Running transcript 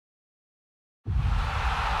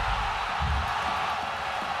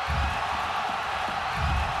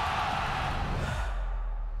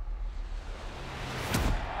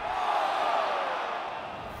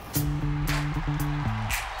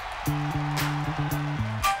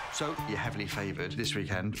So you're heavily favoured this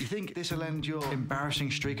weekend. You think this will end your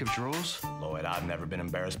embarrassing streak of draws? Lloyd, I've never been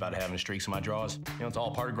embarrassed about having streaks in my draws. You know, it's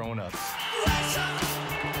all part of growing up.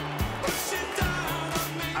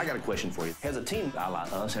 I got a question for you. Has a team a la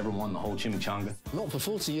us ever won the whole chimichanga? Not for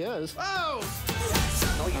 40 years. Oh!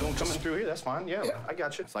 No, you don't come in through here. That's fine. Yeah, I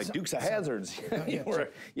got you. It's like Dukes of Hazzards.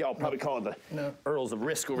 Y'all probably call it the Earls of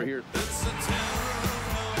Risk over here.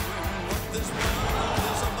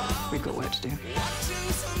 We go, Epstein.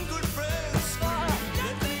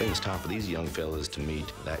 I think it's time for these young fellas to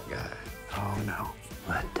meet that guy. Oh, no.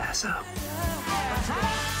 Let Lasso. All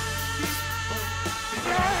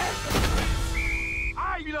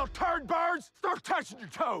right, you little turd birds, start touching your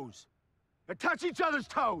toes. And touch each other's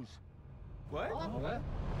toes. What?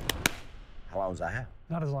 How long was I have?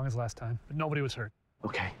 Not as long as last time, but nobody was hurt.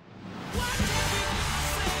 Okay.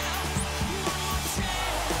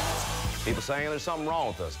 People saying there's something wrong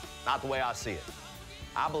with us. Not the way I see it.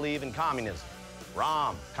 I believe in communism.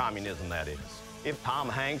 Rom communism, that is. If Tom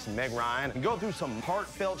Hanks and Meg Ryan can go through some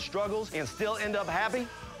heartfelt struggles and still end up happy,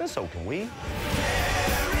 then so can we.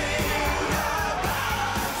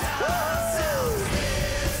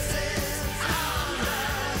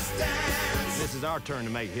 This is our turn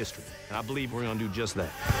to make history, and I believe we're going to do just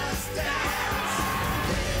that.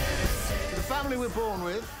 To the family we're born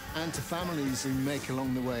with, and to families we make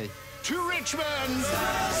along the way. To Richmond!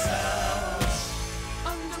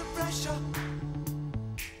 Under pressure.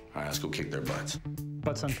 All right, let's go kick their butts.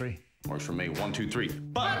 Butts on 3. Works for me. 1, 2, 3.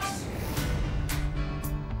 Butts!